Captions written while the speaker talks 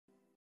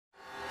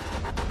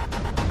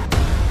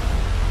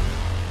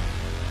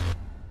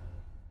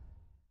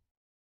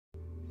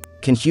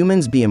Can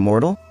humans be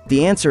immortal?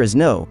 The answer is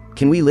no.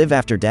 Can we live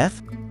after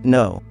death?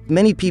 No.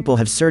 Many people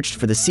have searched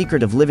for the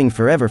secret of living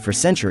forever for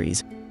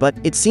centuries, but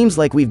it seems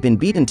like we've been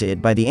beaten to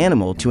it by the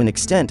animal to an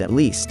extent at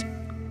least.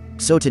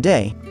 So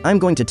today, I'm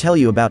going to tell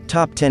you about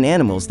top 10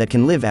 animals that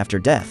can live after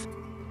death.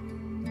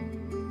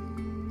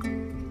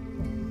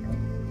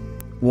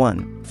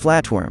 1.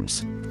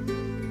 Flatworms.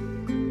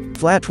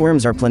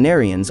 Flatworms or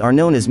planarians are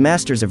known as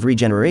masters of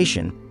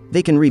regeneration.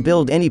 They can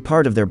rebuild any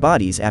part of their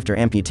bodies after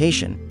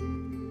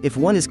amputation. If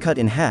one is cut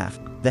in half,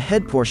 the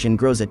head portion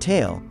grows a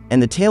tail,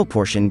 and the tail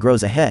portion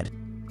grows a head.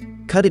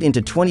 Cut it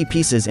into 20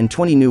 pieces and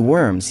 20 new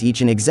worms,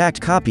 each an exact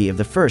copy of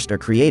the first, are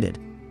created.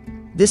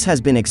 This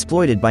has been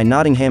exploited by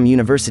Nottingham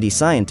University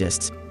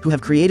scientists, who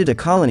have created a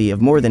colony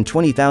of more than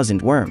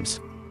 20,000 worms.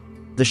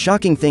 The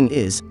shocking thing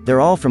is, they're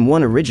all from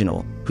one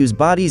original, whose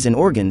bodies and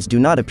organs do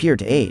not appear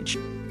to age.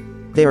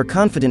 They are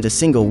confident a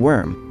single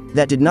worm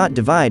that did not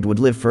divide would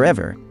live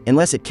forever,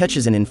 unless it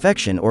catches an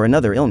infection or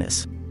another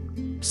illness.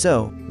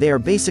 So, they are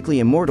basically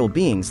immortal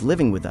beings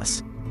living with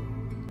us.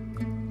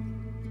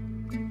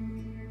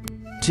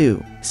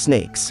 2.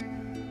 Snakes.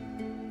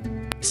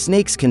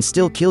 Snakes can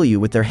still kill you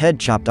with their head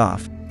chopped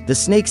off. The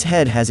snake's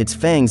head has its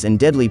fangs and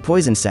deadly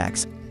poison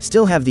sacs,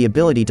 still have the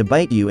ability to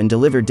bite you and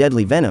deliver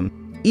deadly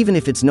venom, even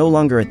if it's no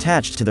longer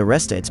attached to the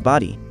rest of its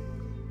body.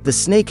 The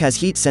snake has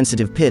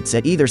heat-sensitive pits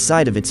at either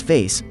side of its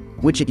face,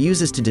 which it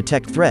uses to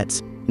detect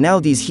threats. Now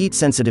these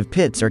heat-sensitive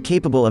pits are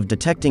capable of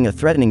detecting a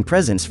threatening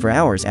presence for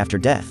hours after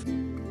death.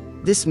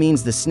 This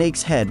means the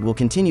snake's head will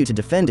continue to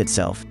defend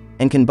itself,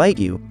 and can bite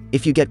you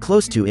if you get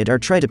close to it or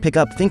try to pick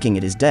up thinking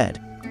it is dead.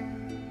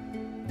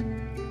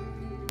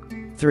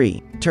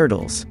 3.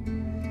 Turtles.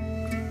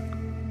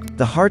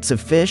 The hearts of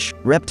fish,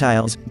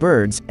 reptiles,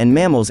 birds, and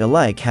mammals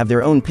alike have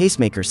their own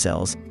pacemaker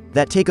cells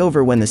that take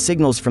over when the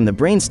signals from the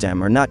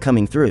brainstem are not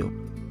coming through.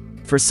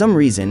 For some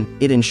reason,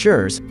 it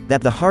ensures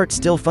that the heart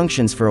still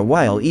functions for a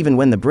while even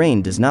when the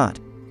brain does not.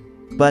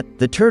 But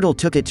the turtle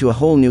took it to a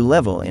whole new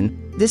level,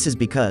 and this is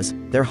because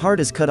their heart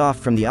is cut off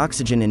from the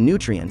oxygen and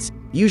nutrients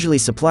usually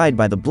supplied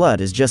by the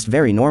blood is just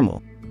very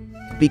normal.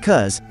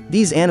 Because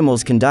these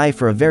animals can die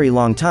for a very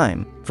long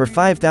time, for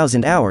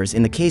 5,000 hours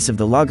in the case of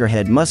the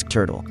loggerhead musk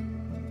turtle.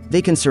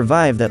 They can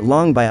survive that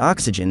long by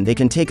oxygen they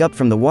can take up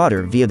from the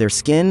water via their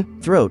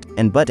skin, throat,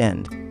 and butt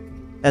end.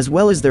 As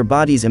well as their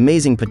body's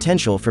amazing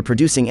potential for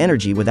producing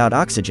energy without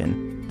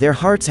oxygen, their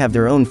hearts have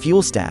their own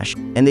fuel stash,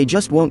 and they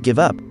just won't give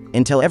up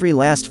until every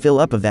last fill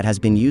up of that has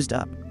been used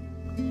up.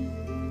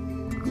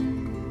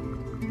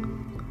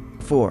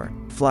 4.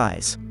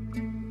 Flies.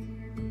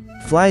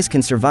 Flies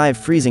can survive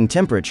freezing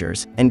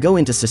temperatures and go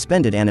into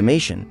suspended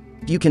animation.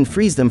 You can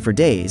freeze them for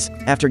days.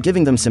 After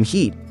giving them some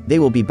heat, they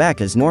will be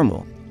back as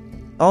normal.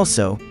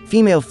 Also,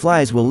 female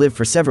flies will live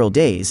for several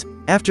days.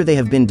 After they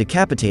have been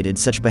decapitated,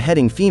 such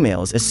beheading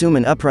females assume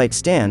an upright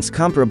stance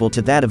comparable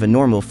to that of a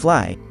normal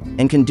fly,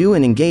 and can do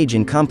and engage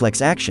in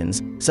complex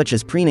actions, such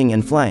as preening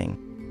and flying.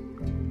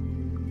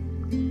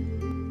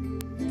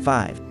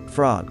 5.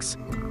 Frogs.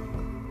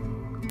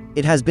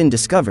 It has been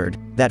discovered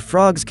that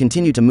frogs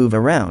continue to move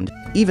around,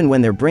 even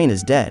when their brain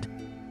is dead.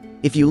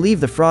 If you leave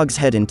the frog's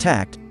head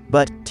intact,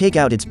 but take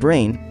out its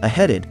brain, a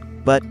headed,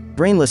 but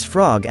brainless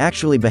frog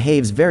actually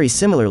behaves very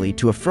similarly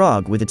to a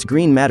frog with its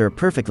green matter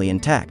perfectly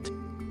intact.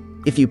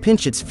 If you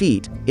pinch its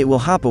feet, it will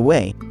hop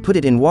away, put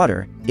it in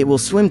water, it will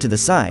swim to the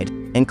side,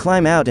 and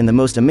climb out, and the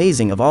most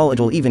amazing of all,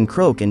 it'll even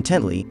croak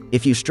intently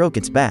if you stroke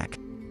its back.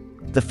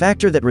 The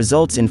factor that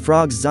results in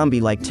frogs'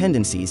 zombie-like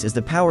tendencies is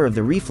the power of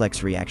the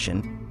reflex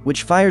reaction,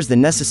 which fires the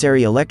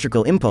necessary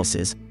electrical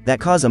impulses that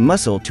cause a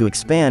muscle to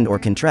expand or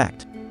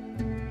contract.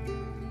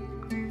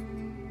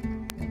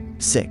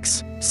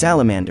 6.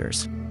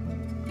 Salamanders.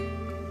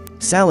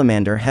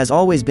 Salamander has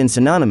always been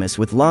synonymous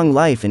with long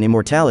life and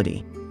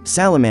immortality.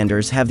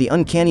 Salamanders have the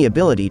uncanny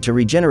ability to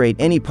regenerate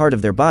any part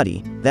of their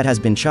body that has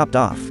been chopped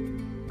off.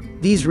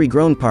 These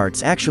regrown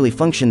parts actually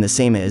function the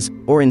same as,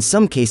 or in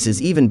some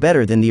cases even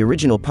better than, the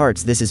original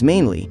parts. This is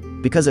mainly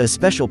because of a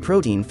special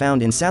protein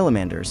found in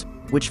salamanders,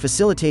 which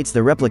facilitates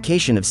the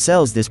replication of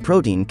cells. This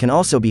protein can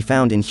also be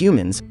found in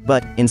humans,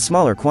 but in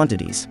smaller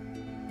quantities.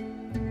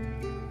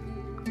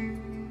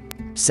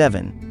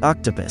 7.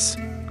 Octopus.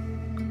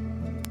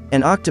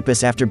 An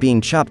octopus, after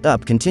being chopped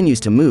up, continues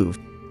to move.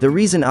 The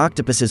reason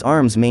octopus's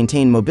arms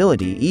maintain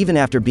mobility even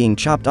after being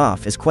chopped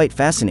off is quite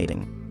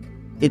fascinating.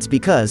 It's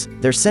because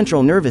their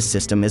central nervous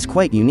system is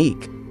quite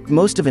unique.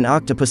 Most of an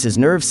octopus's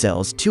nerve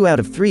cells, 2 out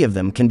of 3 of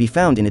them, can be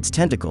found in its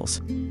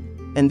tentacles.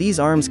 And these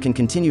arms can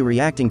continue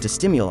reacting to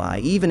stimuli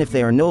even if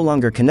they are no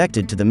longer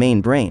connected to the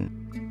main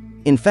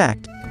brain. In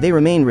fact, they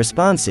remain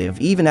responsive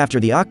even after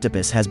the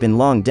octopus has been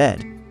long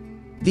dead.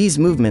 These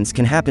movements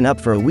can happen up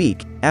for a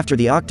week after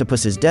the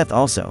octopus's death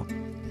also.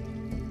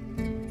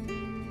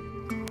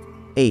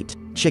 8.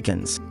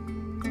 Chickens.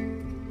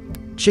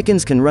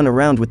 Chickens can run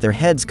around with their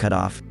heads cut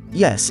off,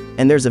 yes,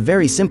 and there's a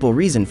very simple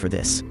reason for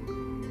this.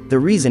 The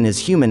reason is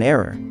human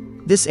error.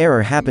 This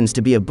error happens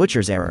to be a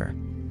butcher's error.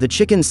 The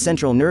chicken's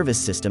central nervous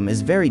system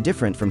is very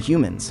different from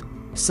humans.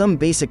 Some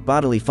basic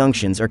bodily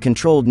functions are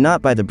controlled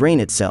not by the brain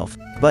itself,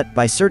 but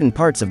by certain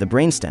parts of the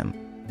brainstem.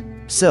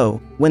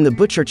 So, when the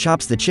butcher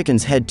chops the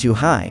chicken's head too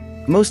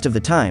high, most of the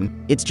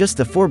time, it's just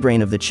the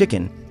forebrain of the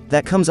chicken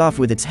that comes off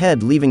with its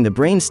head, leaving the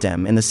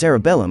brainstem and the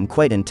cerebellum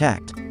quite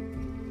intact.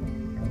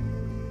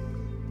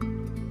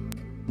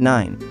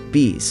 9.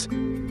 Bees.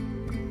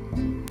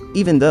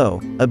 Even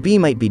though a bee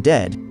might be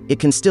dead, it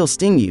can still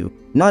sting you,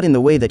 not in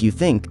the way that you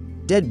think.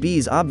 Dead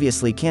bees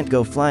obviously can't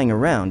go flying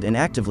around and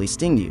actively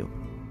sting you.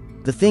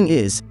 The thing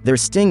is, their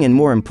sting, and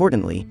more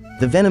importantly,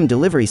 the venom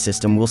delivery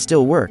system, will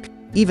still work,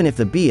 even if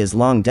the bee is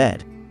long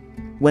dead.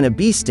 When a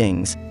bee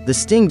stings, the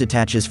sting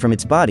detaches from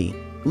its body,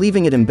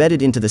 leaving it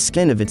embedded into the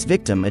skin of its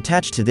victim.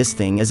 Attached to this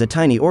thing is a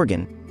tiny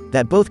organ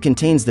that both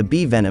contains the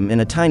bee venom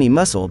and a tiny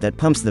muscle that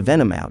pumps the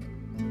venom out.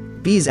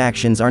 Bees'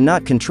 actions are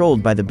not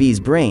controlled by the bee's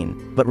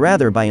brain, but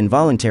rather by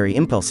involuntary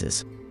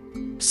impulses.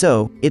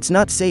 So, it's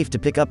not safe to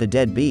pick up a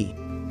dead bee.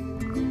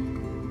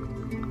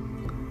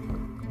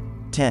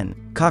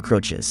 10.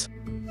 Cockroaches.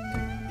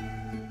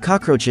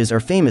 Cockroaches are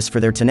famous for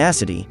their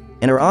tenacity,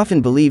 and are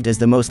often believed as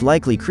the most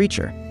likely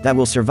creature that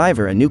will survive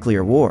a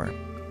nuclear war.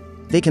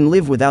 They can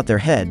live without their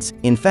heads.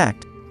 In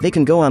fact, they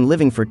can go on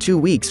living for 2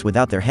 weeks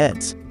without their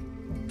heads.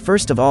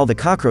 First of all, the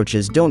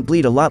cockroaches don't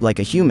bleed a lot like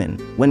a human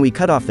when we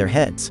cut off their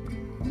heads.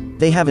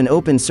 They have an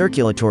open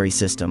circulatory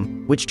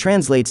system, which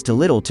translates to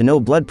little to no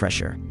blood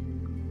pressure.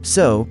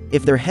 So,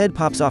 if their head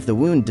pops off, the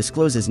wound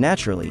discloses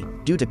naturally,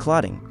 due to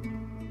clotting.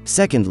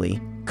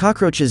 Secondly,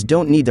 cockroaches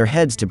don't need their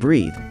heads to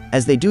breathe,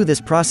 as they do this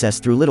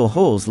process through little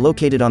holes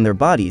located on their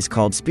bodies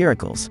called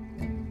spiracles.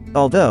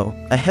 Although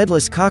a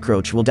headless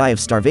cockroach will die of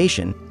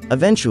starvation,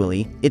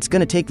 eventually, it's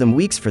gonna take them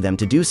weeks for them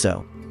to do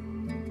so.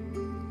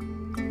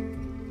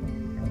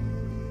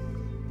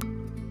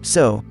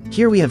 So,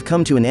 here we have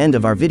come to an end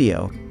of our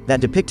video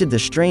that depicted the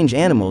strange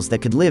animals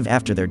that could live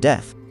after their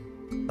death.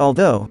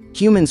 Although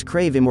humans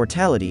crave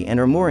immortality and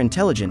are more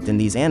intelligent than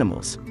these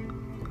animals,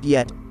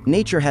 yet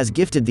nature has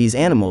gifted these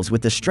animals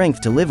with the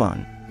strength to live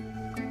on.